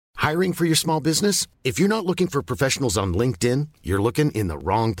Hiring for your small business? If you're not looking for professionals on LinkedIn, you're looking in the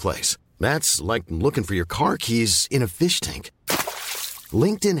wrong place. That's like looking for your car keys in a fish tank.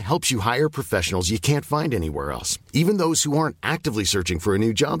 LinkedIn helps you hire professionals you can't find anywhere else, even those who aren't actively searching for a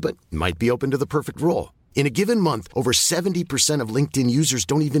new job but might be open to the perfect role. In a given month, over 70% of LinkedIn users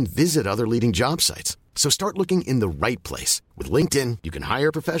don't even visit other leading job sites. So start looking in the right place. With LinkedIn, you can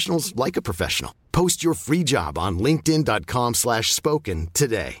hire professionals like a professional. Post your free job on linkedin.com/spoken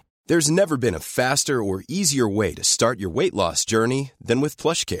today. There's never been a faster or easier way to start your weight loss journey than with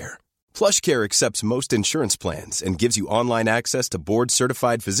PlushCare. PlushCare accepts most insurance plans and gives you online access to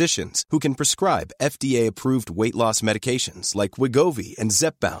board-certified physicians who can prescribe FDA-approved weight loss medications like Wegovy and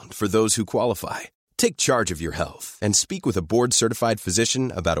Zepbound for those who qualify. Take charge of your health and speak with a board-certified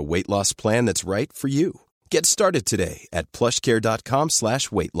physician about a weight loss plan that's right for you. Get started today at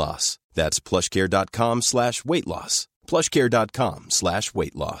plushcare.com/weight loss. That's plushcare.com/weight loss.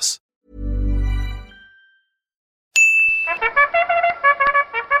 plushcare.com/weight loss.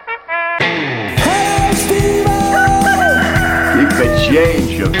 Hey, Steve-O! Keep the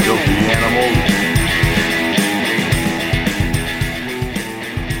change, you filthy animal.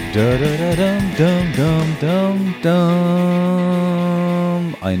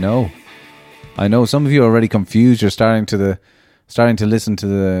 Dum-dum-dum-dum-dum. I know. Some of you are already confused. You're starting to listen to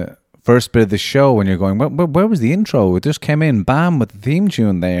the first bit of the show, and you're going, where was the intro? It just came in, bam, with the theme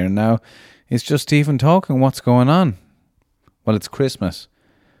tune there, and now it's just Stephen talking. What's going on? Well, it's Christmas.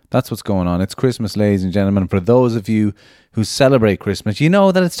 That's what's going on. It's Christmas, ladies and gentlemen. For those of you who celebrate Christmas, you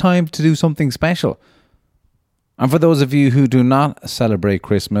know that it's time to do something special. And for those of you who do not celebrate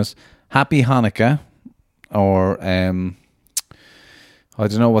Christmas, Happy Hanukkah, or I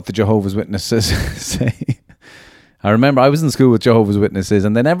don't know what the Jehovah's Witnesses say. I remember I was in school with Jehovah's Witnesses,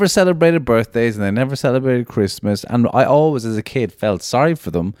 and they never celebrated birthdays and they never celebrated Christmas. And I always, as a kid, felt sorry for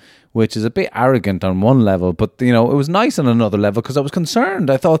them, which is a bit arrogant on one level. But, you know, it was nice on another level because I was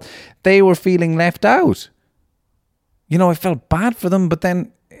concerned. I thought they were feeling left out. You know, I felt bad for them, but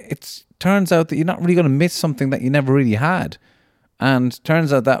then it turns out that you're not really going to miss something that you never really had. And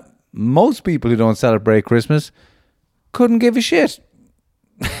turns out that most people who don't celebrate Christmas couldn't give a shit.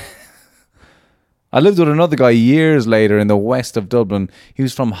 I lived with another guy years later in the west of Dublin. He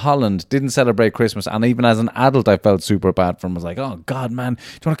was from Holland, didn't celebrate Christmas, and even as an adult I felt super bad for him. I was like, oh God, man, do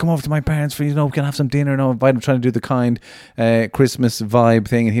you want to come over to my parents for, we can have some dinner? No, invite him, trying to do the kind Christmas vibe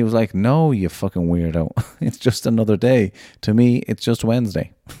thing. And he was like, no, you fucking weirdo. It's just another day. To me, it's just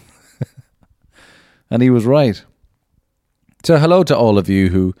Wednesday. And he was right. So hello to all of you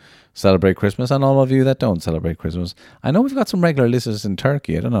who celebrate Christmas and all of you that don't celebrate Christmas. I know we've got some regular listeners in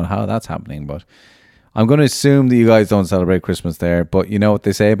Turkey. I don't know how that's happening, but I'm going to assume that you guys don't celebrate Christmas there. But you know what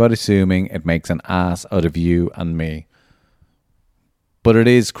they say about assuming? It makes an ass out of you and me. But it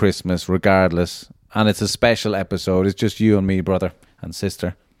is Christmas regardless. And it's a special episode. It's just you and me, brother and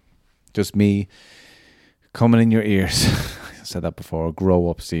sister. Just me coming in your ears. I said that before. Grow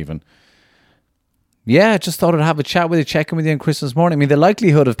up, Stephen. Yeah, I just thought I'd have a chat with you, check in with you on Christmas morning. I mean, the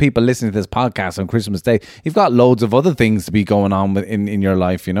likelihood of people listening to this podcast on Christmas Day, you've got loads of other things to be going on in your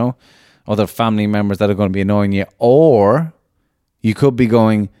life, you know? Other family members that are going to be annoying you. Or you could be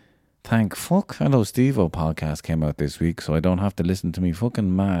going, thank fuck, hello Steve-O podcast came out this week, so I don't have to listen to me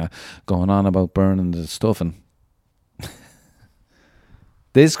fucking ma going on about burning the stuffing.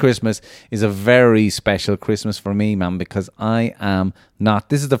 This Christmas is a very special Christmas for me, man, because I am not.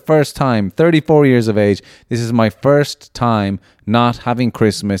 This is the first time, 34 years of age, this is my first time not having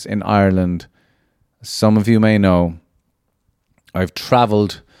Christmas in Ireland. Some of you may know, I've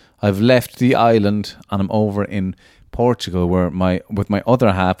travelled, I've left the island, and I'm over in Portugal with my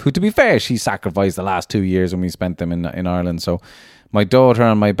other half, who, to be fair, she sacrificed the last 2 years when we spent them in Ireland. So my daughter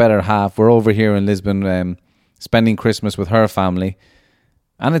and my better half, we're over here in Lisbon spending Christmas with her family.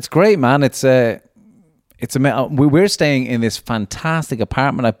 And it's great, man. We're staying in this fantastic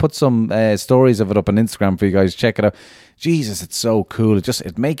apartment. I put some stories of it up on Instagram for you guys. Check it out. Jesus, it's so cool.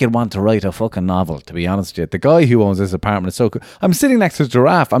 It make it want to write a fucking novel, to be honest with you. The guy who owns this apartment is so cool. I'm sitting next to a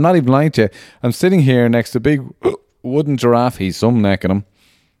giraffe. I'm not even lying to you. I'm sitting here next to a big wooden giraffe. He's some neck in him.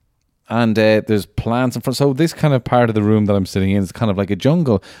 And there's plants in front. So this kind of part of the room that I'm sitting in is kind of like a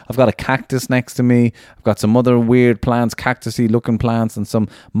jungle. I've got a cactus next to me. I've got some other weird plants, cactusy looking plants, and some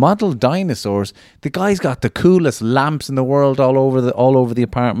model dinosaurs. The guy's got the coolest lamps in the world all over the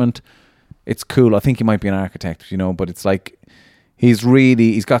apartment. It's cool. I think he might be an architect, you know, but it's like he's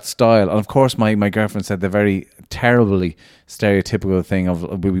got style. And of course my girlfriend said the very terribly stereotypical thing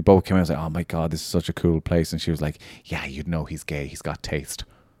of, we both came out and said, oh my God, this is such a cool place. And she was like, yeah, you'd know he's gay. He's got taste.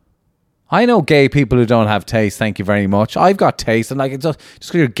 I know gay people who don't have taste. Thank you very much. I've got taste, and like it's just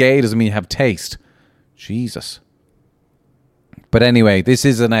because you're gay doesn't mean you have taste. Jesus. But anyway, this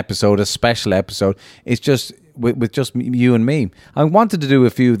is an episode, a special episode. It's just with just you and me. I wanted to do a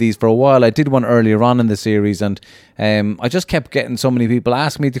few of these for a while. I did one earlier on in the series, and I just kept getting so many people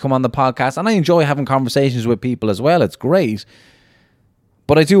asking me to come on the podcast, and I enjoy having conversations with people as well. It's great.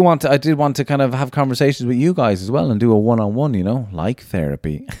 But I did want to kind of have conversations with you guys as well and do a one-on-one, you know, like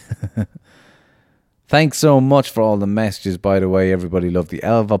therapy. Thanks so much for all the messages, by the way. Everybody loved the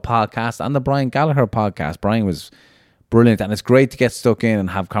Elva podcast and the Brian Gallagher podcast. Brian was brilliant, and it's great to get stuck in and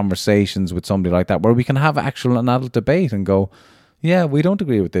have conversations with somebody like that where we can have an adult debate and go, yeah, we don't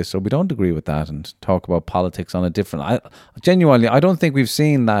agree with this or we don't agree with that, and talk about politics on a different... I don't think we've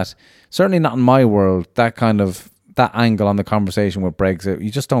seen that, certainly not in my world, that angle on the conversation with Brexit.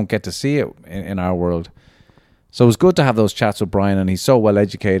 You just don't get to see it in our world. So it was good to have those chats with Brian, and he's so well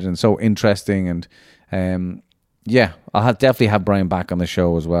educated and so interesting, and I'll definitely have Brian back on the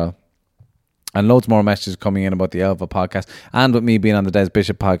show as well. And loads more messages coming in about the Elva podcast and with me being on the Des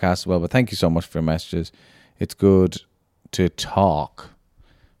Bishop podcast as well. But thank you so much for your messages. It's good to talk.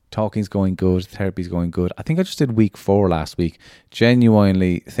 Talking's going good. Therapy's going good. I think I just did week 4 last week.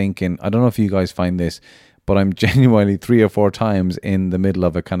 Genuinely thinking, I don't know if you guys find this, but I'm genuinely 3 or 4 times in the middle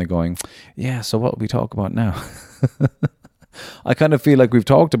of it kind of going, yeah, so what will we talk about now? I kind of feel like we've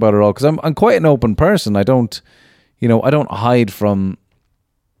talked about it all because I'm quite an open person. I don't hide from...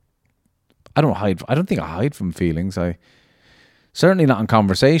 I don't think I hide from feelings. I certainly not in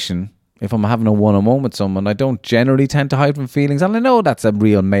conversation. If I'm having a one-on-one with someone, I don't generally tend to hide from feelings. And I know that's a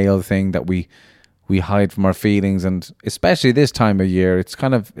real male thing that we hide from our feelings. And especially this time of year,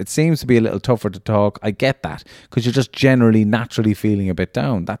 it seems to be a little tougher to talk. I get that because you're just naturally feeling a bit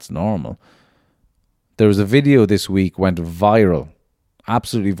down. That's normal. There was a video this week went viral,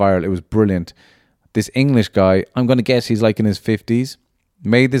 absolutely viral. It was brilliant. This English guy, I'm going to guess he's like in his 50s,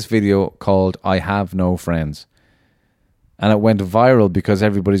 made this video called I Have No Friends. And it went viral because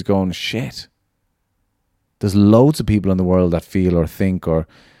everybody's going, shit. There's loads of people in the world that feel or think or,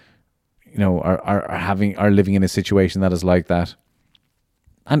 you know, are living in a situation that is like that.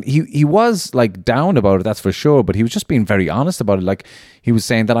 And he was like down about it, that's for sure, but he was just being very honest about it. Like he was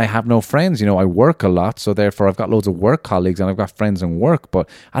saying that I have no friends, you know, I work a lot, so therefore I've got loads of work colleagues and I've got friends in work, but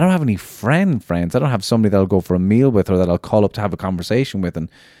I don't have any friends. I don't have somebody that I'll go for a meal with or that I'll call up to have a conversation with. And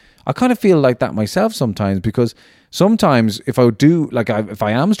I kind of feel like that myself sometimes, because sometimes if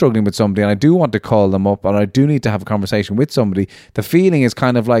I am struggling with somebody and I do want to call them up or I do need to have a conversation with somebody, the feeling is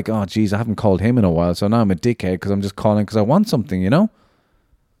kind of like, oh geez, I haven't called him in a while, so now I'm a dickhead because I'm just calling because I want something, you know?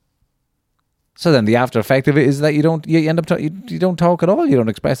 So then the after effect of it is that you don't talk at all. You don't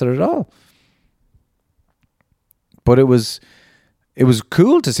express it at all. But it was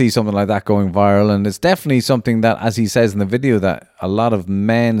cool to see something like that going viral, and it's definitely something that, as he says in the video, that a lot of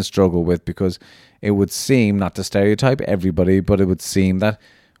men struggle with, because it would seem, not to stereotype everybody, but it would seem that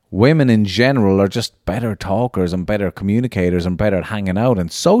women in general are just better talkers and better communicators and better at hanging out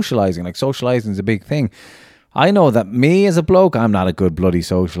and socializing. Like socializing is a big thing. I know that me as a bloke, I'm not a good bloody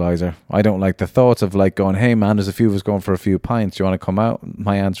socializer. I don't like the thoughts of like going, hey man, there's a few of us going for a few pints. Do you want to come out?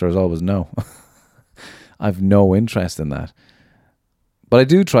 My answer is always no. I've no interest in that. But I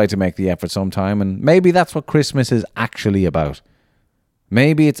do try to make the effort sometime, and maybe that's what Christmas is actually about.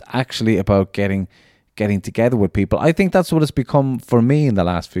 Maybe it's actually about getting together with people. I think that's what it's become for me in the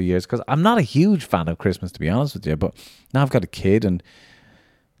last few years, because I'm not a huge fan of Christmas, to be honest with you, but now I've got a kid and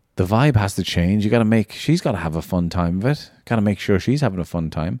the vibe has to change. She's got to have a fun time of it. Got to make sure she's having a fun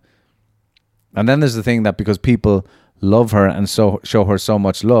time. And then there's the thing that because people love her and so show her so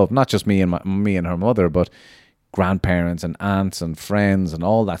much love, not just me and her mother, but grandparents and aunts and friends and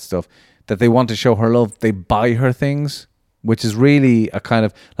all that stuff, that they want to show her love. They buy her things, which is really a kind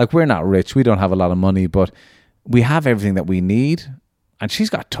of like, we're not rich, we don't have a lot of money, but we have everything that we need. And she's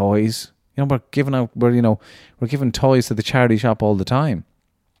got toys. You know, we're giving toys to the charity shop all the time.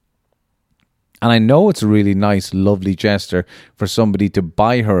 And I know it's a really nice, lovely gesture for somebody to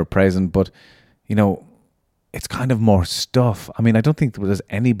buy her a present, but, you know, it's kind of more stuff. I mean, I don't think there's not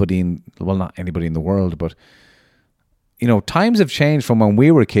anybody in the world, but, you know, times have changed from when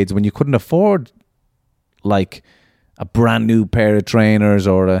we were kids, when you couldn't afford, like, a brand new pair of trainers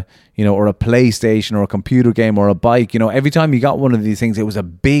or a PlayStation or a computer game or a bike. You know, every time you got one of these things, it was a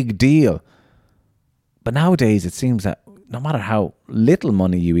big deal. But nowadays, it seems that no matter how little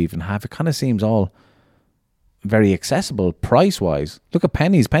money you even have, it kind of seems all very accessible price-wise. Look at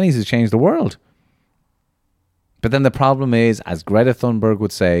pennies. Pennies has changed the world. But then the problem is, as Greta Thunberg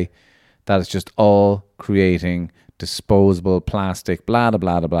would say, that it's just all creating disposable plastic, blah, blah,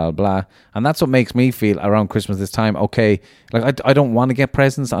 blah, blah, blah. And that's what makes me feel around Christmas this time. Okay, like I don't want to get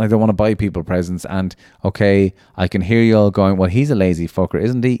presents and I don't want to buy people presents. And okay, I can hear you all going, well, he's a lazy fucker,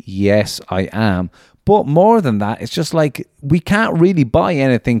 isn't he? Yes, I am. But more than that, it's just like we can't really buy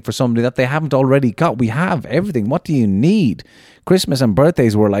anything for somebody that they haven't already got. We have everything. What do you need? Christmas and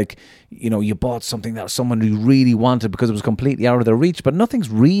birthdays were like, you bought something that someone you really wanted because it was completely out of their reach. But nothing's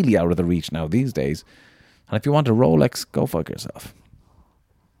really out of the reach now these days. And if you want a Rolex, go fuck yourself.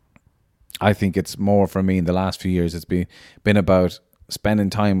 I think it's more for me in the last few years. It's been about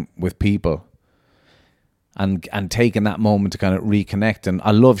spending time with people and taking that moment to kind of reconnect. And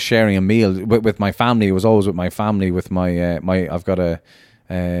I love sharing a meal with my family. It was always with my family, with my I've got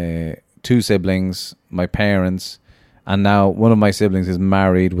two siblings, my parents, and now one of my siblings is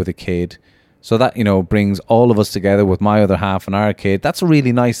married with a kid. So that, brings all of us together with my other half and our kid. That's a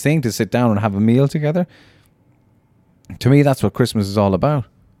really nice thing, to sit down and have a meal together. To me, that's what Christmas is all about.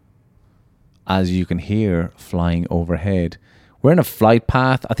 As you can hear flying overhead. We're in a flight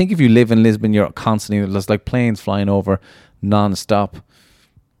path. I think if you live in Lisbon, you're constantly, there's like planes flying over non-stop.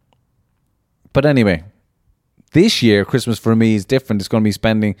 But anyway, this year, Christmas for me is different. It's going to be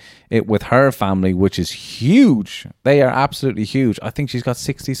spending it with her family, which is huge. They are absolutely huge. I think she's got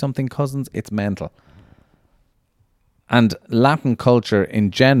 60-something cousins. It's mental. And Latin culture in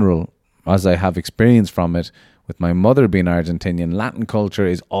general, as I have experience from it, with my mother being Argentinian, Latin culture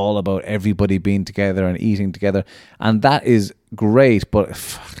is all about everybody being together and eating together. And that is great, but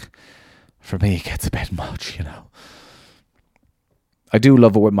for me, it gets a bit much, I do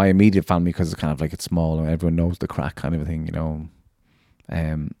love it with my immediate family because it's kind of like it's small and everyone knows the crack kind of a thing,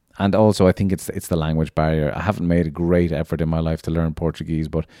 And also, I think it's the language barrier. I haven't made a great effort in my life to learn Portuguese,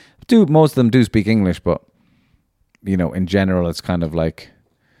 but most of them do speak English. But, in general, it's kind of like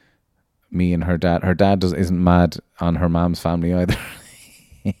me and her dad. Her dad isn't mad on her mom's family either.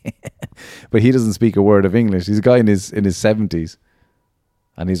 But he doesn't speak a word of English. He's a guy in his 70s.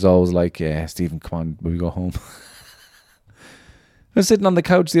 And he's always like, yeah, Stephen, come on, will we go home? I was sitting on the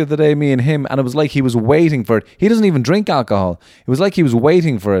couch the other day, me and him, and it was like he was waiting for it. He doesn't even drink alcohol. It was like he was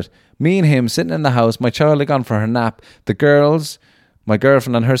waiting for it. Me and him sitting in the house, my child had gone for her nap. The girls, my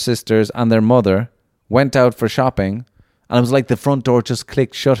girlfriend and her sisters and their mother went out for shopping. And it was like the front door just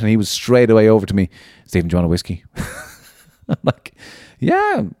clicked shut and he was straight away over to me. Stephen, do you want a whiskey? I'm like,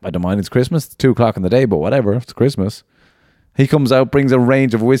 yeah, I don't mind. It's Christmas. It's 2 o'clock in the day, but whatever. It's Christmas. He comes out, brings a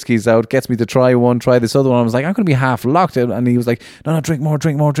range of whiskies out, gets me to try one, try this other one. I was like, I'm going to be half locked. And he was like, no, drink more,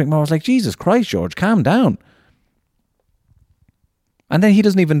 drink more, drink more. I was like, Jesus Christ, George, calm down. And then he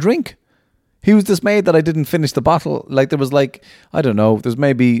doesn't even drink. He was dismayed that I didn't finish the bottle. Like there was like, I don't know, there's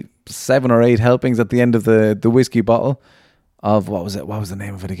maybe 7 or 8 helpings at the end of the whiskey bottle of, what was it? What was the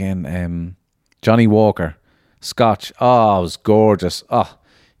name of it again? Johnny Walker. Scotch. Oh, it was gorgeous. Oh,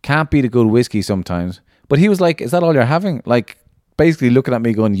 can't beat a good whiskey sometimes. But he was like, is that all you're having? Like, basically looking at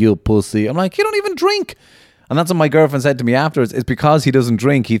me going, you pussy. I'm like, you don't even drink. And that's what my girlfriend said to me afterwards. It's because he doesn't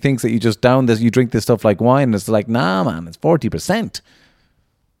drink. He thinks that you just down this, you drink this stuff like wine. And it's like, nah, man, it's 40%.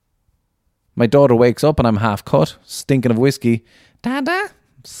 My daughter wakes up and I'm half cut, stinking of whiskey. Dada,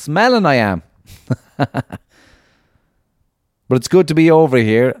 smelling I am. But it's good to be over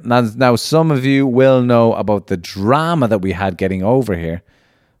here. Now, some of you will know about the drama that we had getting over here.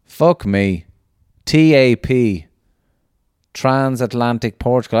 Fuck me. TAP. Transatlantic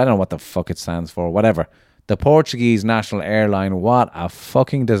Portugal. I don't know what the fuck it stands for. Whatever. The Portuguese national airline. What a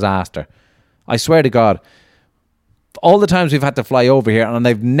fucking disaster. I swear to God. All the times we've had to fly over here and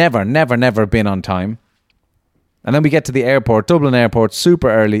they've never been on time. And then we get to the airport, Dublin airport, super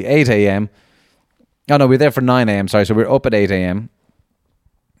early, 8 a.m. Oh no, we're there for 9 a.m. Sorry, so we're up at 8 a.m.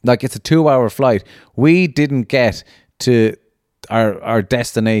 Like it's a 2-hour flight. We didn't get to our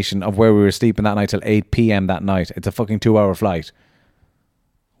destination of where we were sleeping that night till 8 p.m. that night. It's a fucking 2-hour flight.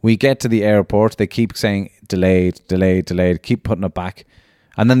 We get to the airport. They keep saying delayed, keep putting it back.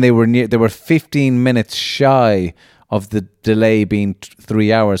 And then they were 15 minutes shy of the delay being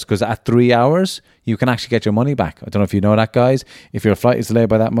 3 hours, because at 3 hours, you can actually get your money back. I don't know if you know that, guys. If your flight is delayed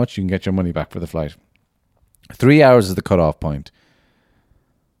by that much, you can get your money back for the flight. 3 hours is the cutoff point.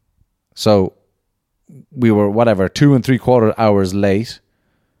 So we were, 2 3/4 hours late.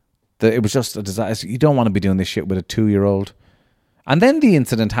 It was just a disaster. You don't want to be doing this shit with a 2-year-old. And then the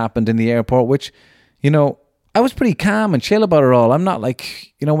incident happened in the airport, which, I was pretty calm and chill about it all. I'm not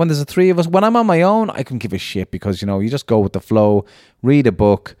like, when there's the 3 of us, when I'm on my own, I can give a shit because, you just go with the flow, read a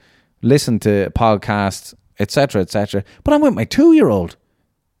book, listen to podcasts, etc., etc. But I'm with my 2-year-old.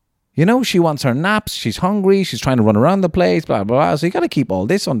 You know, she wants her naps. She's hungry. She's trying to run around the place, blah, blah, blah. So you got to keep all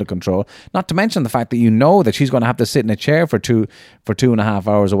this under control. Not to mention the fact that you know that she's going to have to sit in a chair for 2.5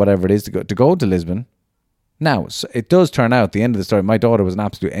 hours or whatever it is to go to Lisbon. Now, so it does turn out, at the end of the story, my daughter was an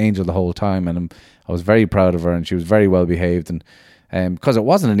absolute angel the whole time, and I was very proud of her, and she was very well behaved, and because it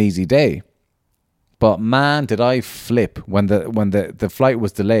wasn't an easy day. But man, did I flip when the flight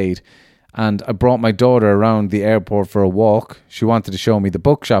was delayed. And I brought my daughter around the airport for a walk. She wanted to show me the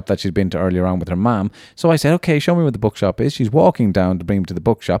bookshop that she'd been to earlier on with her mum. So I said, okay, show me what the bookshop is. She's walking down to bring me to the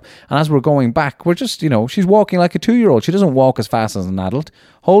bookshop. And as we're going back, we're just, she's walking like a 2-year-old. She doesn't walk as fast as an adult,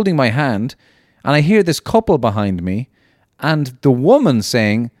 holding my hand. And I hear this couple behind me and the woman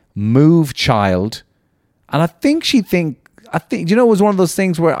saying, "Move, child." And I think it was one of those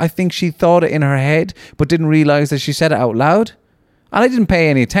things where I think she thought it in her head, but didn't realize that she said it out loud. And I didn't pay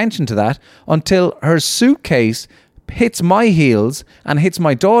any attention to that until her suitcase hits my heels and hits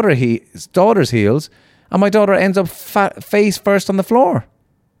my daughter's heels, and my daughter ends up face first on the floor.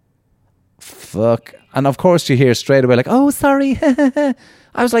 Fuck. And of course you hear straight away like, "Oh, sorry."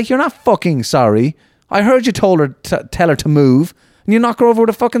 I was like, "You're not fucking sorry. I heard you told her tell her to move, and you knock her over with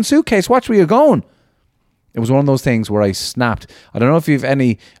a fucking suitcase. Watch where you're going." It was one of those things where I snapped. I don't know if you've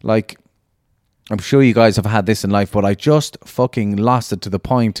any, like... I'm sure you guys have had this in life, but I just fucking lost it to the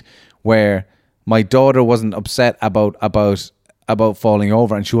point where my daughter wasn't upset about falling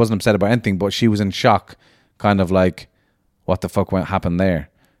over, and she wasn't upset about anything, but she was in shock, kind of like, what the fuck happened there?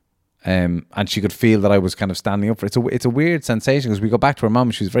 And she could feel that I was kind of standing up for it. It's a weird sensation because we go back to her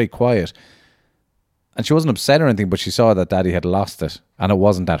mum, she was very quiet, and she wasn't upset or anything, but she saw that Daddy had lost it, and it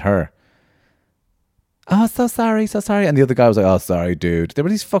wasn't at her. "Oh, so sorry. And the other guy was like, "Oh, sorry, dude." They were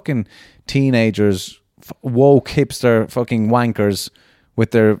these fucking teenagers, woke hipster fucking wankers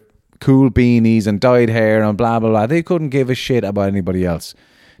with their cool beanies and dyed hair and blah, blah, blah. They couldn't give a shit about anybody else.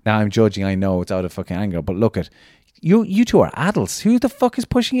 Now, I'm judging, I know it's out of fucking anger, but look at, you two are adults. Who the fuck is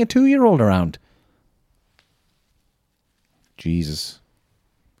pushing a 2-year-old around? Jesus.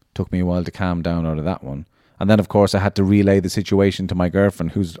 Took me a while to calm down out of that one. And then, of course, I had to relay the situation to my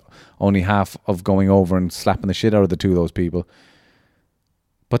girlfriend, who's only half of going over and slapping the shit out of the two of those people.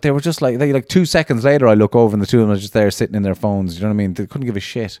 But they were just like 2 seconds later, I look over and the two of them are just there sitting in their phones. You know what I mean? They couldn't give a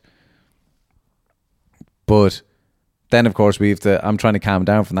shit. But then, of course, I'm trying to calm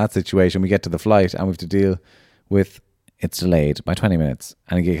down from that situation. We get to the flight and we have to deal with, it's delayed by 20 minutes.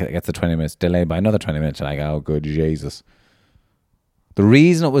 And it gets the 20 minutes delayed by another 20 minutes. And I go, "Oh, good Jesus." The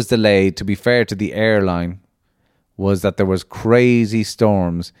reason it was delayed, to be fair to the airline, was that there was crazy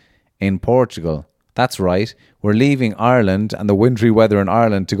storms in Portugal. That's right. We're leaving Ireland and the wintry weather in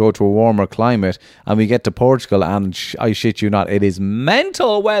Ireland to go to a warmer climate, and we get to Portugal and I shit you not, it is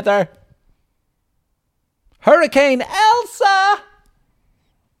mental weather. Hurricane Elsa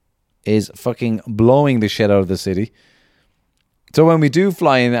is fucking blowing the shit out of the city. So when we do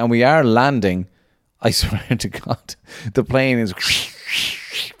fly in and we are landing, I swear to God, the plane is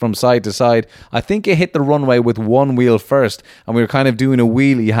from side to side. I think it hit the runway with one wheel first, and we were kind of doing a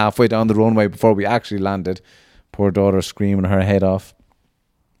wheelie halfway down the runway before we actually landed. Poor daughter screaming her head off.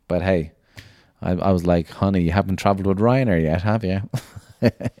 But hey, I was like, "Honey, you haven't travelled with Ryanair yet, have you?"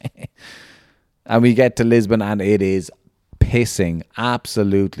 And we get to Lisbon and it is pissing,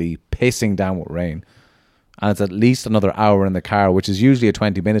 absolutely pissing down with rain. And it's at least another hour in the car, which is usually a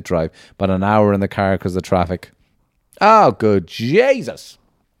 20-minute drive, but an hour in the car because of the traffic. Oh, good Jesus.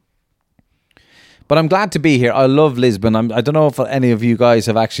 But I'm glad to be here. I love Lisbon. I don't know if any of you guys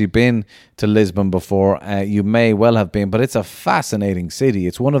have actually been to Lisbon before. You may well have been, but it's a fascinating city.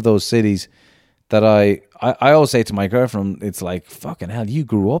 It's one of those cities that I always say to my girlfriend, it's like, fucking hell, you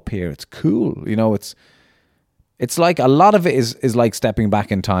grew up here. It's cool. You know, it's like a lot of it is like stepping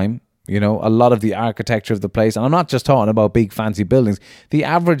back in time. You know, a lot of the architecture of the place, and I'm not just talking about big fancy buildings. The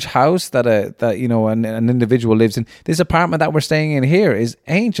average house that an individual lives in, this apartment that we're staying in here is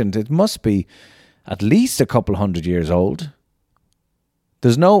ancient. It must be at least a couple 100 years old.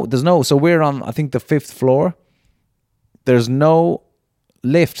 There's no. So we're on, I think, the 5th floor. There's no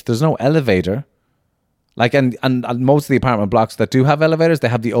lift. There's no elevator. Like, and most of the apartment blocks that do have elevators, they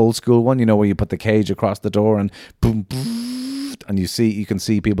have the old school one, you know, where you put the cage across the door and boom, boom. And you can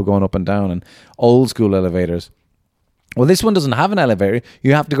see people going up and down, and old school elevators. Well, this one doesn't have an elevator.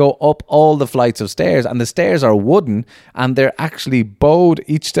 You have to go up all the flights of stairs, and the stairs are wooden, and they're actually bowed.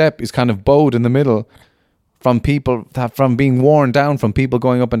 Each step is kind of bowed in the middle from being worn down from people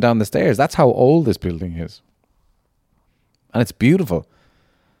going up and down the stairs. That's how old this building is. And it's beautiful.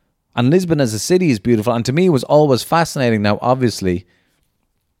 And Lisbon as a city is beautiful. And to me, it was always fascinating. Now, obviously,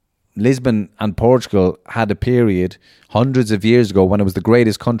 Lisbon and Portugal had a period hundreds of years ago when it was the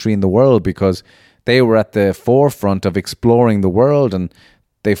greatest country in the world, because they were at the forefront of exploring the world, and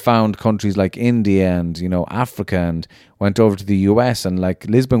they found countries like India and, you know, Africa, and went over to the US, and like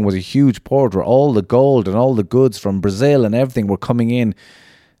Lisbon was a huge port where all the gold and all the goods from Brazil and everything were coming in,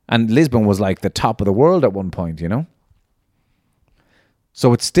 and Lisbon was like the top of the world at one point, you know.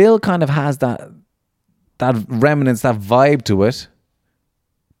 So it still kind of has that remnants, that vibe to it.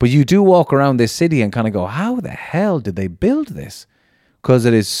 But you do walk around this city and kind of go, how the hell did they build this? Because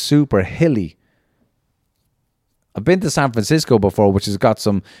it is super hilly. I've been to San Francisco before, which has got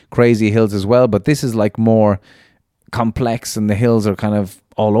some crazy hills as well, but this is like more complex, and the hills are kind of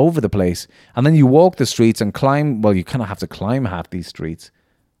all over the place. And then you walk the streets and climb, well, you kind of have to climb half these streets.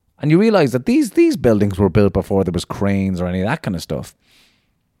 And you realize that these buildings were built before there was cranes or any of that kind of stuff.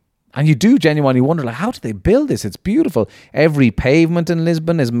 And you do genuinely wonder, like, how did they build this? It's beautiful. Every pavement in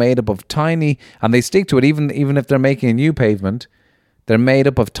Lisbon is made up of tiny, and they stick to it, even if they're making a new pavement, they're made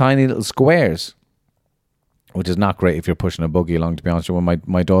up of tiny little squares, which is not great if you're pushing a buggy along, to be honest. When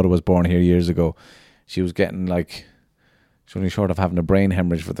my daughter was born here years ago, she was getting like, she was only short of having a brain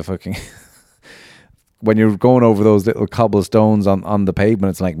hemorrhage for the fucking... When you're going over those little cobblestones on the pavement,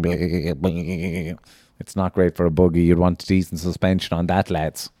 it's like... It's not great for a buggy. You'd want decent suspension on that,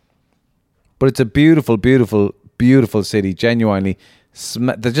 lads. But it's a beautiful, beautiful, beautiful city. Genuinely,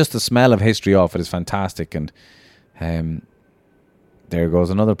 just the smell of history off it is fantastic. And there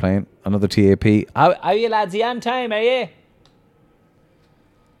goes another plane, another TAP. Are you lads? You on time, are you?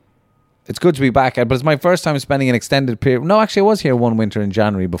 It's good to be back, but it's my first time spending an extended period. No, actually, I was here one winter in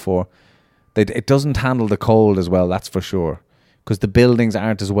January before. It doesn't handle the cold as well, that's for sure. Because the buildings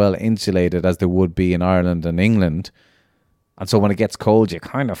aren't as well insulated as they would be in Ireland and England. And so when it gets cold, you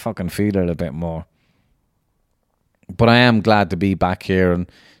kind of fucking feel it a bit more. But I am glad to be back here and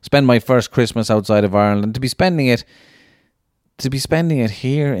spend my first Christmas outside of Ireland, and to be spending it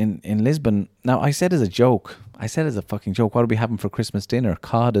here in Lisbon. Now, I said as a joke, as a fucking joke, what are we having for Christmas dinner?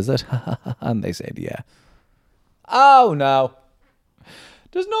 Cod, is it? And they said, yeah. Oh, no.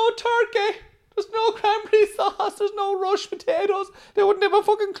 There's no turkey. There's no cranberry sauce. There's no rushed potatoes. They wouldn't have a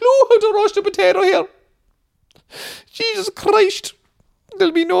fucking clue how to roast a potato here. Jesus Christ.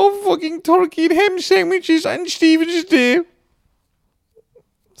 There'll be no fucking turkey and ham sandwiches on Stephen's Day.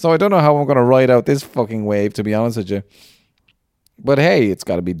 So I don't know how I'm going to ride out this fucking wave, to be honest with you. But hey, it's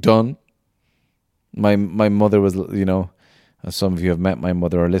got to be done. My mother was, you know, as some of you have met my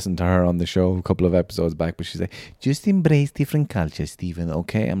mother or listened to her on the show a couple of episodes back, but she's like, just embrace different cultures, Stephen,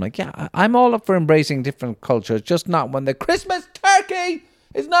 okay? I'm like, yeah, I'm all up for embracing different cultures, just not when the Christmas turkey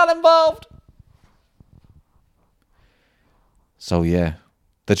is not involved. So yeah,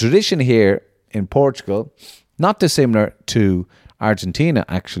 the tradition here in Portugal, not dissimilar to Argentina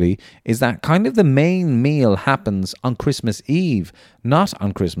actually, is that kind of the main meal happens on Christmas Eve, not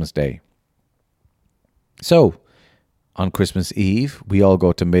on Christmas Day. So, on Christmas Eve, we all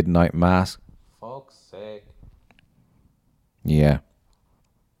go to midnight mass. Fuck's sake. Yeah.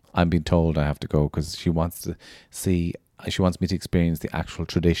 I'm being told I have to go because she wants me to experience the actual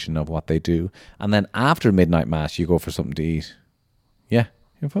tradition of what they do. And then after midnight mass, you go for something to eat. Yeah,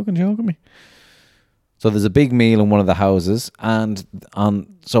 you're fucking joking me. So there's a big meal in one of the houses, and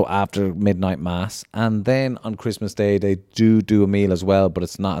so after midnight mass, and then on Christmas Day they do a meal as well, but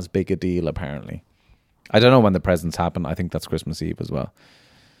it's not as big a deal apparently. I don't know when the presents happen. I think that's Christmas Eve as well.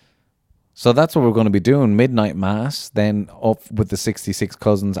 So that's what we're going to be doing. Midnight mass, then up with the 66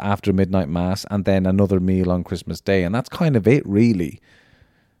 cousins after midnight mass, and then another meal on Christmas Day, and that's kind of it really.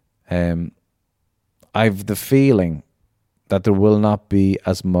 I've the feeling that there will not be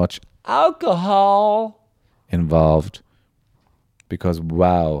as much alcohol involved, because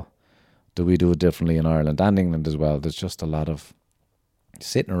wow, do we do it differently in Ireland and England as well. There's just a lot of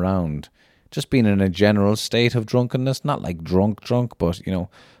sitting around, just being in a general state of drunkenness, not like drunk, but you know,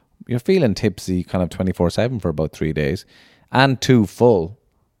 you're feeling tipsy kind of 24/7 for about 3 days and too full,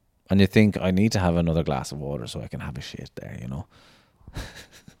 and you think, I need to have another glass of water so I can have a shit there, you know.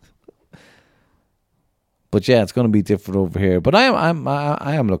 But yeah, it's going to be different over here. But I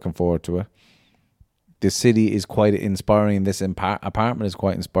am looking forward to it. This city is quite inspiring. This apartment is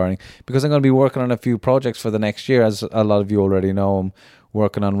quite inspiring because I'm going to be working on a few projects for the next year. As a lot of you already know, I'm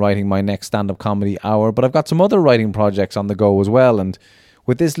working on writing my next stand-up comedy hour. But I've got some other writing projects on the go as well. And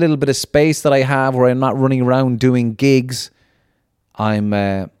with this little bit of space that I have where I'm not running around doing gigs, I'm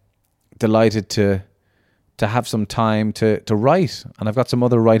delighted to have some time to write. And I've got some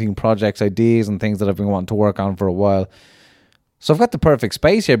other writing projects, ideas and things that I've been wanting to work on for a while. So I've got the perfect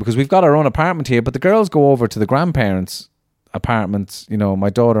space here because we've got our own apartment here, but the girls go over to the grandparents apartments, you know, my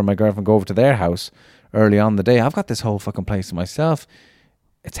daughter and my girlfriend go over to their house early on in the day. I've got this whole fucking place to myself.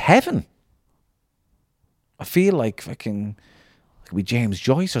 It's heaven. I feel like fucking, I could be James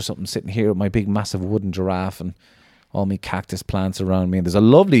Joyce or something, sitting here with my big massive wooden giraffe and all my cactus plants around me. And there's a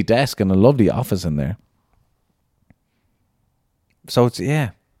lovely desk and a lovely office in there. So it's,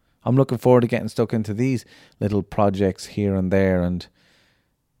 yeah, I'm looking forward to getting stuck into these little projects here and there.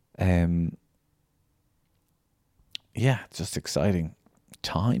 And yeah, it's just exciting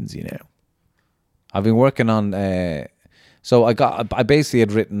times, you know. I've been working on, so I basically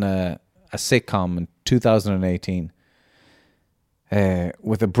had written a sitcom in 2018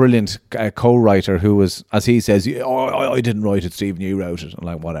 with a brilliant co-writer who was, as he says, I didn't write it, Stephen, you wrote it. I'm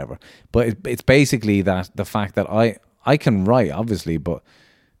like, whatever. But it's basically that the fact that I can write, obviously, but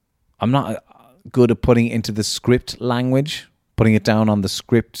I'm not good at putting it into the script language, putting it down on the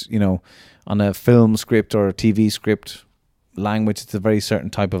script, you know, on a film script or a TV script language. It's a very certain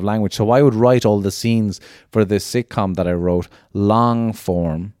type of language. So I would write all the scenes for this sitcom that I wrote, long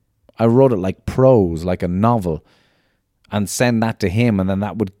form. I wrote it like prose, like a novel, and send that to him, and then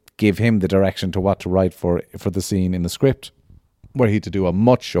that would give him the direction to what to write for the scene in the script, were he to do a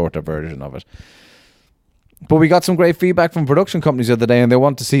much shorter version of it. But we got some great feedback from production companies the other day, and they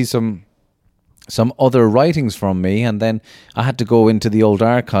want to see some other writings from me. And then I had to go into the old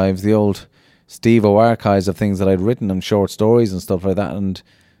archives, the old Steve-O archives of things that I'd written and short stories and stuff like that, and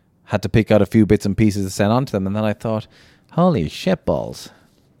had to pick out a few bits and pieces to send on to them. And then I thought, holy shit balls,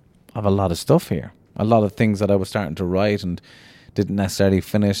 I have a lot of stuff here. A lot of things that I was starting to write and didn't necessarily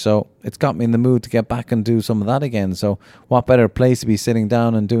finish. So it's got me in the mood to get back and do some of that again. So what better place to be sitting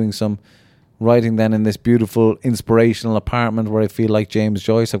down and doing some writing than in this beautiful inspirational apartment where I feel like James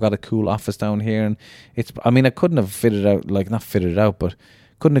Joyce. I've got a cool office down here, and I couldn't have fitted out, like not fitted out, but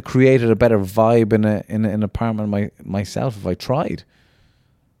couldn't have created a better vibe in an apartment myself if I tried.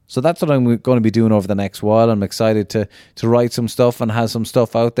 So that's what I'm going to be doing over the next while. I'm excited to write some stuff and have some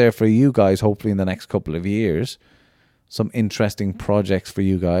stuff out there for you guys, hopefully in the next couple of years. Some interesting projects for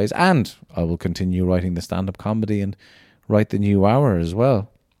you guys. And I will continue writing the stand-up comedy and write the new hour as well.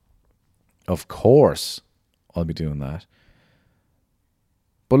 Of course, I'll be doing that.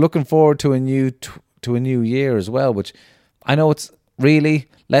 But looking forward to a new year as well, which I know it's really,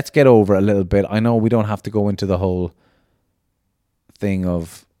 let's get over it a little bit. I know we don't have to go into the whole thing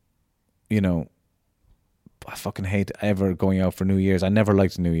of, you know, I fucking hate ever going out for New Year's. I never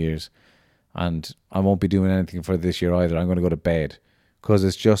liked New Year's. And I won't be doing anything for this year either. I'm going to go to bed because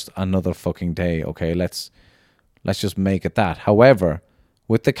it's just another fucking day. Okay, let's just make it that. However,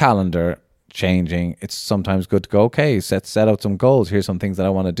 with the calendar changing, it's sometimes good to go, okay, set out some goals. Here's some things that I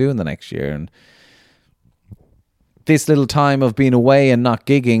want to do in the next year. And this little time of being away and not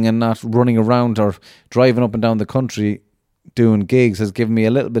gigging and not running around or driving up and down the country doing gigs has given me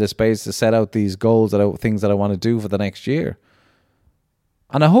a little bit of space to set out these goals, things that I want to do for the next year.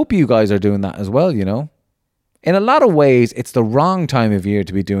 And I hope you guys are doing that as well, you know. In a lot of ways, it's the wrong time of year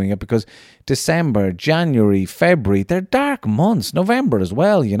to be doing it because December, January, February, they're dark months. November as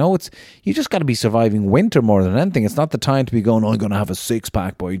well, you know. You just got to be surviving winter more than anything. It's not the time to be going, I'm going to have a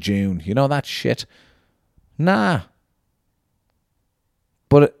six-pack by June. You know, that shit. Nah.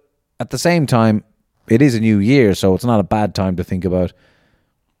 But at the same time, it is a new year, so it's not a bad time to think about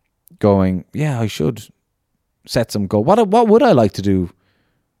going, yeah, I should set some goal. What would I like to do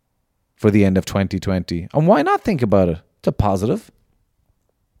for the end of 2020? And why not think about it? It's a positive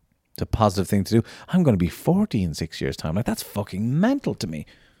thing to do. I'm going to be 40 in 6 years' time. Like, that's fucking mental to me.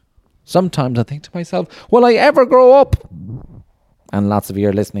 Sometimes I think to myself, will I ever grow up? And lots of you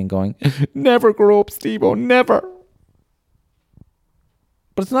are listening going, never grow up, Steve-O, never.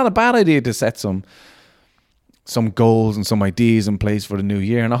 But it's not a bad idea to set some goals and some ideas in place for the new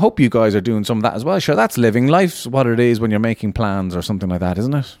year. And I hope you guys are doing some of that as well. Sure, that's living. Life's what it is when you're making plans or something like that,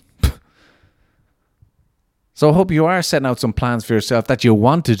 isn't it? So I hope you are setting out some plans for yourself that you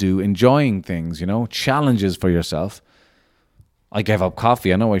want to do, enjoying things, you know, challenges for yourself. I gave up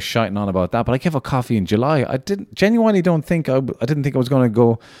coffee. I know I was shouting on about that, but I gave up coffee in July. I didn't think I was going to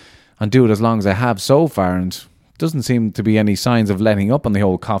go and do it as long as I have so far, and doesn't seem to be any signs of letting up on the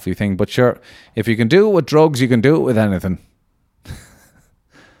whole coffee thing. But sure, if you can do it with drugs, you can do it with anything.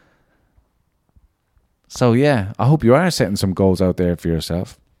 So yeah, I hope you are setting some goals out there for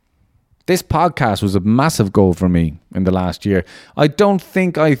yourself. This podcast was a massive goal for me in the last year. I don't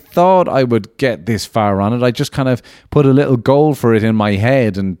think I thought I would get this far on it. I just kind of put a little goal for it in my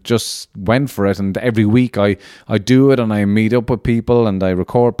head and just went for it. And every week I do it, and I meet up with people and I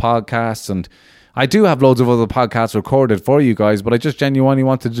record podcasts, and I do have loads of other podcasts recorded for you guys, but I just genuinely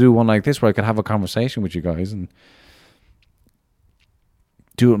wanted to do one like this where I could have a conversation with you guys and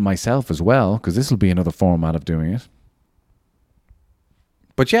do it myself as well, because this will be another format of doing it.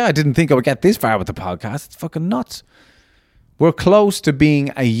 But yeah, I didn't think I would get this far with the podcast. It's fucking nuts. We're close to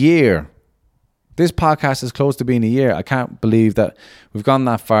being a year. This podcast is close to being a year. I can't believe that we've gone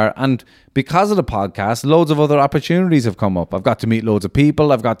that far. And because of the podcast, loads of other opportunities have come up. I've got to meet loads of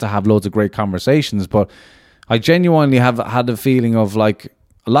people. I've got to have loads of great conversations. But I genuinely have had a feeling of like,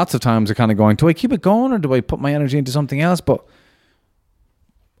 lots of times I'm kind of going, do I keep it going or do I put my energy into something else? But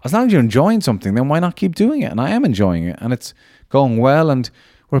as long as you're enjoying something, then why not keep doing it? And I am enjoying it. And it's going well. And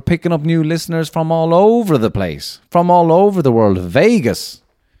we're picking up new listeners from all over the place. From all over the world. Vegas.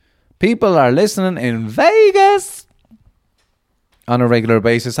 People are listening in Vegas on a regular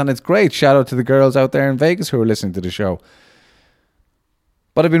basis. And it's great. Shout out to the girls out there in Vegas who are listening to the show.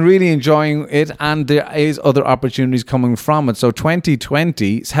 But I've been really enjoying it, and there is other opportunities coming from it. So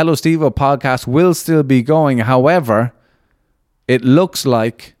 2020's Hello Steve-O podcast will still be going. However, it looks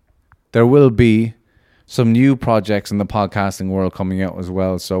like there will be some new projects in the podcasting world coming out as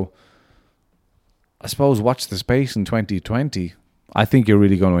well. So I suppose watch the space in 2020. I think you're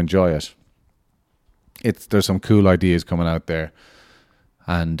really going to enjoy it. There's some cool ideas coming out there,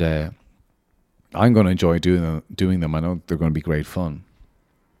 and I'm going to enjoy doing them. I know they're going to be great fun.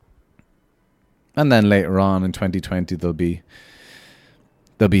 And then later on in 2020, there'll be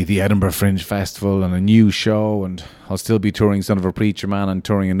the Edinburgh Fringe Festival and a new show, and I'll still be touring Son of a Preacher Man and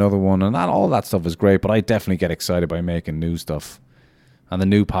touring another one, and all that stuff is great, but I definitely get excited by making new stuff. And the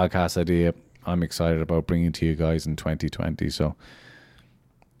new podcast idea I'm excited about bringing to you guys in 2020, so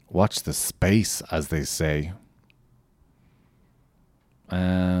watch the space, as they say.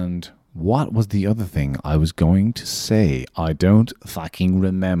 And what was the other thing I was going to say? I don't fucking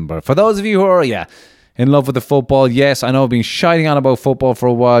remember. For those of you who are, in love with the football, yes, I know I've been shouting on about football for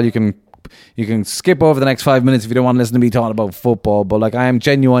a while. You can skip over the next 5 minutes if you don't want to listen to me talking about football. But like, I am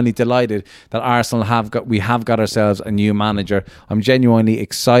genuinely delighted that Arsenal have got ourselves a new manager. I'm genuinely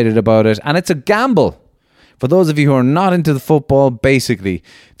excited about it, and it's a gamble. For those of you who are not into the football, basically,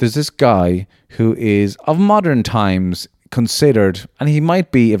 there's this guy who is of modern times considered, and he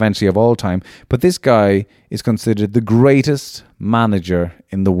might be eventually of all time, but this guy is considered the greatest manager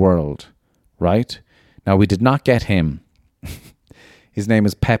in the world, right? Now, we did not get him. His name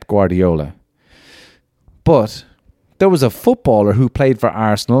is Pep Guardiola. But there was a footballer who played for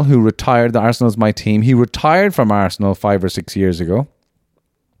Arsenal who retired. Arsenal's my team. He retired from Arsenal 5 or 6 years ago,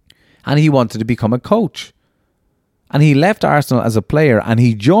 and he wanted to become a coach. And he left Arsenal as a player, and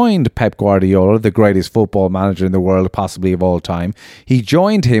he joined Pep Guardiola, the greatest football manager in the world, possibly of all time. He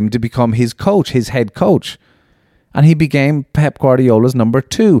joined him to become his coach, his head coach. And he became Pep Guardiola's number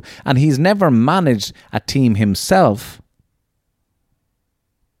 2. And he's never managed a team himself.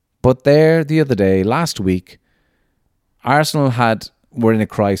 But there, the other day, last week, Arsenal were in a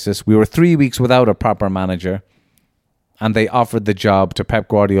crisis. We were 3 weeks without a proper manager. And they offered the job to Pep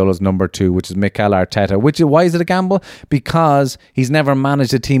Guardiola's number 2, which is Mikel Arteta. Why is it a gamble? Because he's never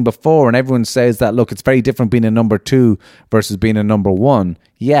managed a team before, and everyone says that, look, it's very different being a number 2 versus being a number 1.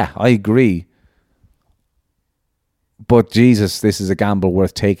 Yeah, I agree. But Jesus, this is a gamble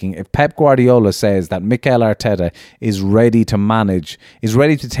worth taking. If Pep Guardiola says that Mikel Arteta is ready to manage, is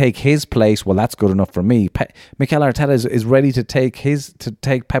ready to take his place, well, that's good enough for me. Mikel Arteta is ready to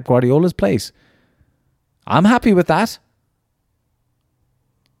take Pep Guardiola's place. I'm happy with that.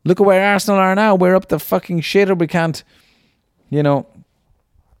 Look at where Arsenal are now. We're up the fucking shitter.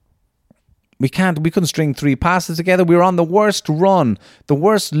 We couldn't string 3 passes together. We were on the worst run, the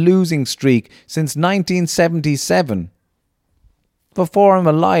worst losing streak since 1977. Before I'm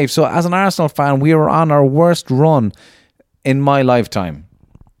alive. So as an Arsenal fan, we were on our worst run in my lifetime.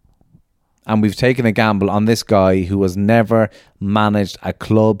 And we've taken a gamble on this guy who has never managed a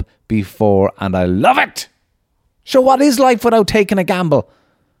club before, and I love it. So what is life without taking a gamble?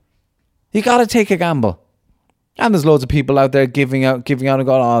 You got to take a gamble. And there's loads of people out there giving out and going,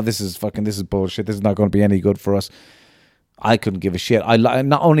 oh, this is bullshit. This is not going to be any good for us. I couldn't give a shit. I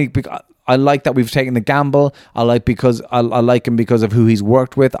like that we've taken the gamble. I like him because of who he's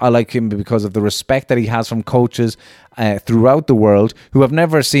worked with. I like him because of the respect that he has from coaches throughout the world who have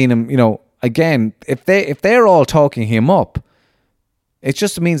never seen him. Again, if they're all talking him up, it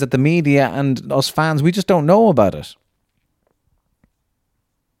just means that the media and us fans, we just don't know about it.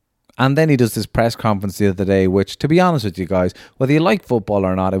 And then he does this press conference the other day, which, to be honest with you guys, whether you like football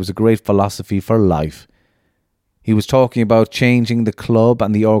or not, it was a great philosophy for life. He was talking about changing the club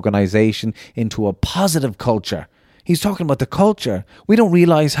and the organisation into a positive culture. He's talking about the culture. We don't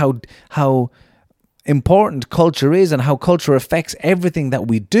realise how important culture is and how culture affects everything that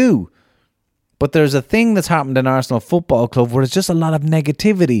we do. But there's a thing that's happened in Arsenal Football Club where it's just a lot of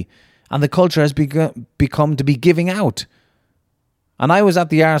negativity and the culture has become to be giving out. And I was at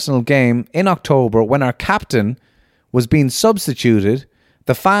the Arsenal game in October when our captain was being substituted.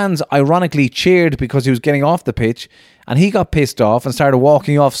 The fans ironically cheered because he was getting off the pitch and he got pissed off and started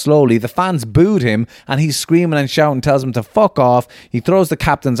walking off slowly. The fans booed him and he's screaming and shouting, tells him to fuck off. He throws the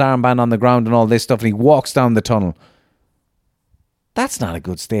captain's armband on the ground and all this stuff and he walks down the tunnel. That's not a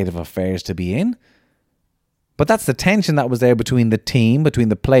good state of affairs to be in. But that's the tension that was there between the team, between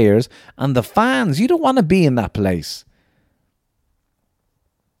the players and the fans. You don't want to be in that place.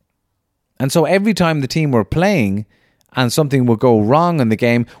 And so every time the team were playing and something would go wrong in the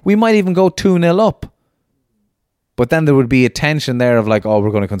game, we might even go 2-0 up. But then there would be a tension there of like, oh,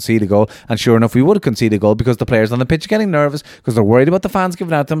 we're going to concede a goal. And sure enough, we would concede a goal because the players on the pitch are getting nervous because they're worried about the fans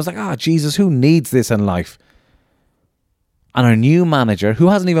giving out to them. It's like, oh, Jesus, who needs this in life? And our new manager, who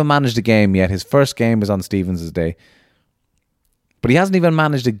hasn't even managed a game yet, his first game is on Stevens' day, but he hasn't even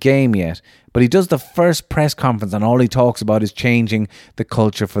managed a game yet. But he does the first press conference and all he talks about is changing the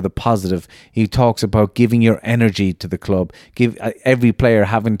culture for the positive. He talks about giving your energy to the club, give every player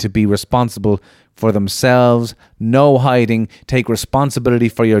having to be responsible for themselves, no hiding, take responsibility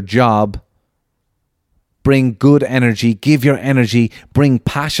for your job. Bring good energy, give your energy, bring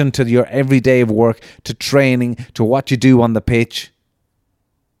passion to your every day of work, to training, to what you do on the pitch.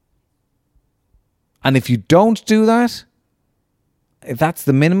 And if you don't do that, if that's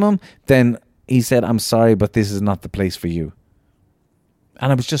the minimum, then he said, I'm sorry, but this is not the place for you.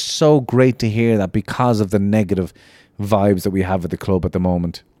 And it was just so great to hear that because of the negative vibes that we have at the club at the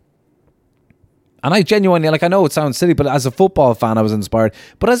moment. And I genuinely, I know it sounds silly, but as a football fan, I was inspired.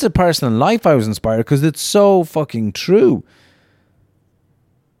 But as a person in life, I was inspired because it's so fucking true.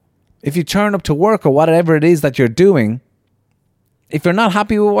 If you turn up to work or whatever it is that you're doing, if you're not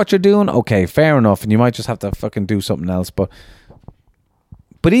happy with what you're doing, okay, fair enough. And you might just have to fucking do something else. But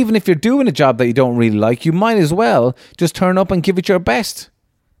even if you're doing a job that you don't really like, you might as well just turn up and give it your best.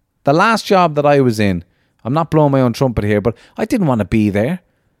 The last job that I was in, I'm not blowing my own trumpet here, but I didn't want to be there.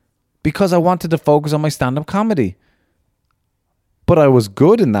 Because I wanted to focus on my stand-up comedy. But I was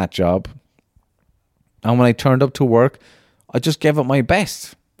good in that job. And when I turned up to work, I just gave it my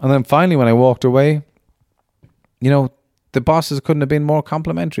best. And then finally when I walked away, the bosses couldn't have been more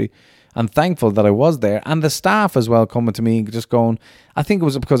complimentary. I'm thankful that I was there. And the staff as well coming to me just going, I think it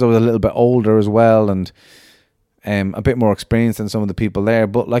was because I was a little bit older as well and a bit more experienced than some of the people there.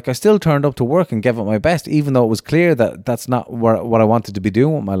 But I still turned up to work and gave it my best, even though it was clear that that's not what I wanted to be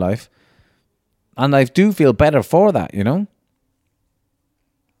doing with my life. And I do feel better for that,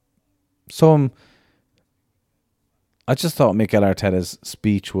 So I just thought Mikel Arteta's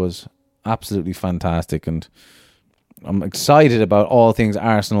speech was absolutely fantastic. And I'm excited about all things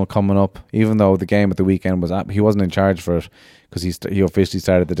Arsenal coming up, even though the game at the weekend he wasn't in charge for it because he officially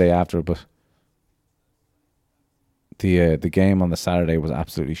started the day after. But the game on the Saturday was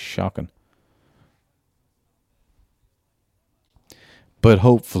absolutely shocking. But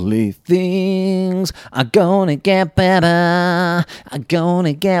hopefully things are gonna get better.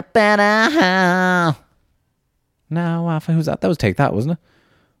 Now, who's that? That was Take That, wasn't it?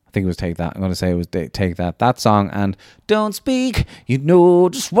 I think it was Take That. I'm going to say it was Take That. That song and Don't Speak, you know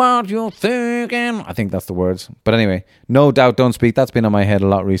just what you're thinking. I think that's the words. But anyway, no doubt Don't Speak. That's been on my head a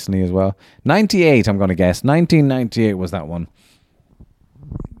lot recently as well. 98, I'm going to guess. 1998 was that one.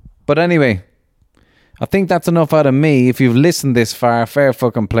 But anyway, I think that's enough out of me. If you've listened this far, fair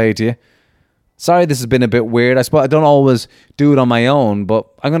fucking play to you. Sorry this has been a bit weird. I suppose I don't always do it on my own, but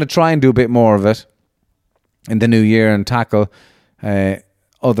I'm going to try and do a bit more of it in the new year and tackle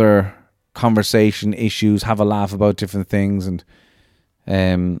other conversation issues, have a laugh about different things.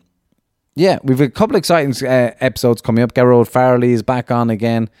 And we've a couple of exciting episodes coming up. Gerard Farrelly is back on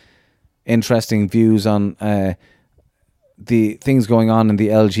again. Interesting views on the things going on in the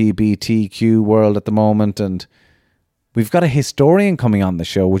LGBTQ world at the moment. And we've got a historian coming on the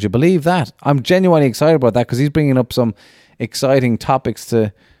show. Would you believe that? I'm genuinely excited about that because he's bringing up some exciting topics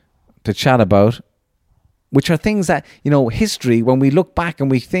to chat about, which are things that, history, when we look back and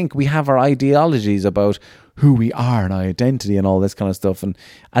we think we have our ideologies about who we are and our identity and all this kind of stuff. And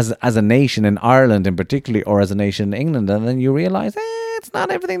as a nation in Ireland in particular, or as a nation in England, and then you realise, it's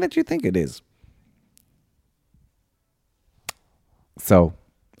not everything that you think it is. So,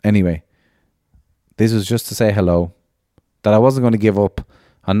 anyway, this was just to say hello, that I wasn't going to give up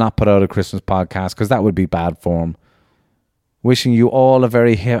and not put out a Christmas podcast because that would be bad form. Wishing you all a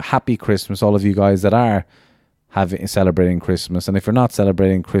very happy Christmas, all of you guys that are celebrating Christmas. And if you're not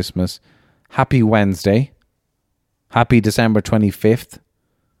celebrating Christmas, happy Wednesday. Happy December 25th.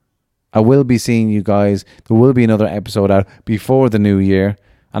 I will be seeing you guys. There will be another episode out before the new year.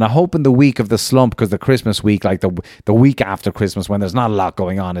 And I hope in the week of the slump, because the Christmas week, like the week after Christmas when there's not a lot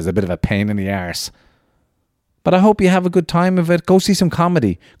going on, is a bit of a pain in the arse. But I hope you have a good time of it. Go see some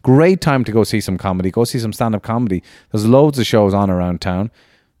comedy. Great time to go see some comedy. Go see some stand-up comedy. There's loads of shows on around town.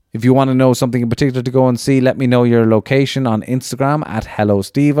 If you want to know something in particular to go and see, let me know your location on Instagram at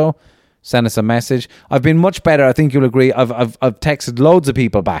HelloStevo. Send us a message. I've been much better. I think you'll agree. I've texted loads of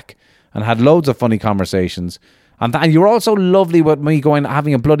people back and had loads of funny conversations. And you're also lovely with me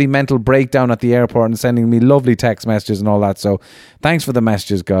having a bloody mental breakdown at the airport and sending me lovely text messages and all that. So thanks for the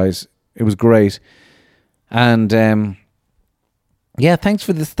messages, guys. It was great. And thanks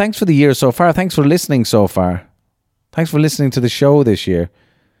for this. Thanks for the year so far. Thanks for listening so far. Thanks for listening to the show this year.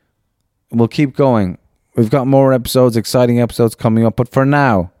 We'll keep going. We've got more episodes, exciting episodes coming up. But for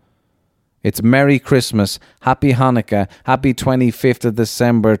now, it's Merry Christmas, Happy Hanukkah, Happy 25th of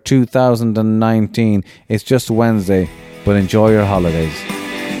December 2019. It's just Wednesday, but enjoy your holidays.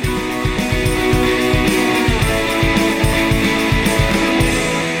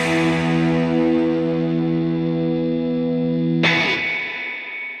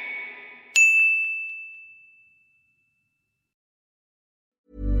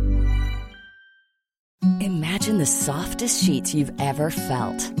 Imagine the softest sheets you've ever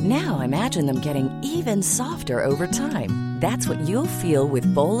felt. Now imagine them getting even softer over time. That's what you'll feel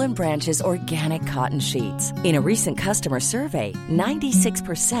with Boll & Branch's organic cotton sheets. In a recent customer survey,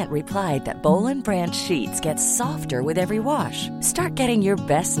 96% replied that Boll & Branch sheets get softer with every wash. Start getting your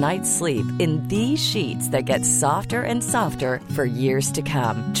best night's sleep in these sheets that get softer and softer for years to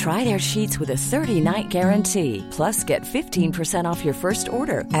come. Try their sheets with a 30-night guarantee. Plus, get 15% off your first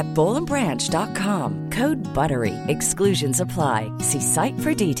order at bollandbranch.com. Code BUTTERY. Exclusions apply. See site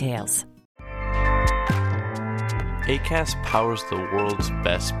for details. Acast powers the world's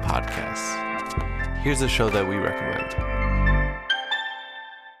best podcasts. Here's a show that we recommend.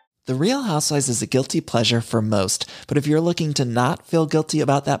 The Real Housewives is a guilty pleasure for most, but if you're looking to not feel guilty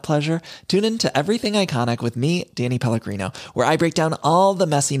about that pleasure, tune in to Everything Iconic with me, Danny Pellegrino, where I break down all the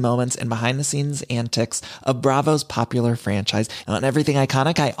messy moments and behind-the-scenes antics of Bravo's popular franchise. And on Everything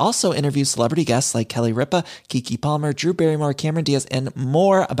Iconic, I also interview celebrity guests like Kelly Ripa, Keke Palmer, Drew Barrymore, Cameron Diaz, and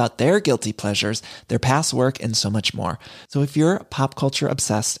more about their guilty pleasures, their past work, and so much more. So if you're pop culture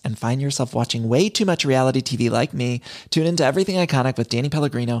obsessed and find yourself watching way too much reality TV like me, tune in to Everything Iconic with Danny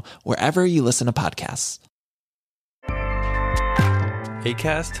Pellegrino, wherever you listen to podcasts.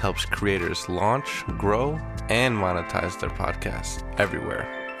 Acast helps creators launch, grow, and monetize their podcasts everywhere.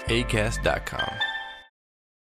 Acast.com.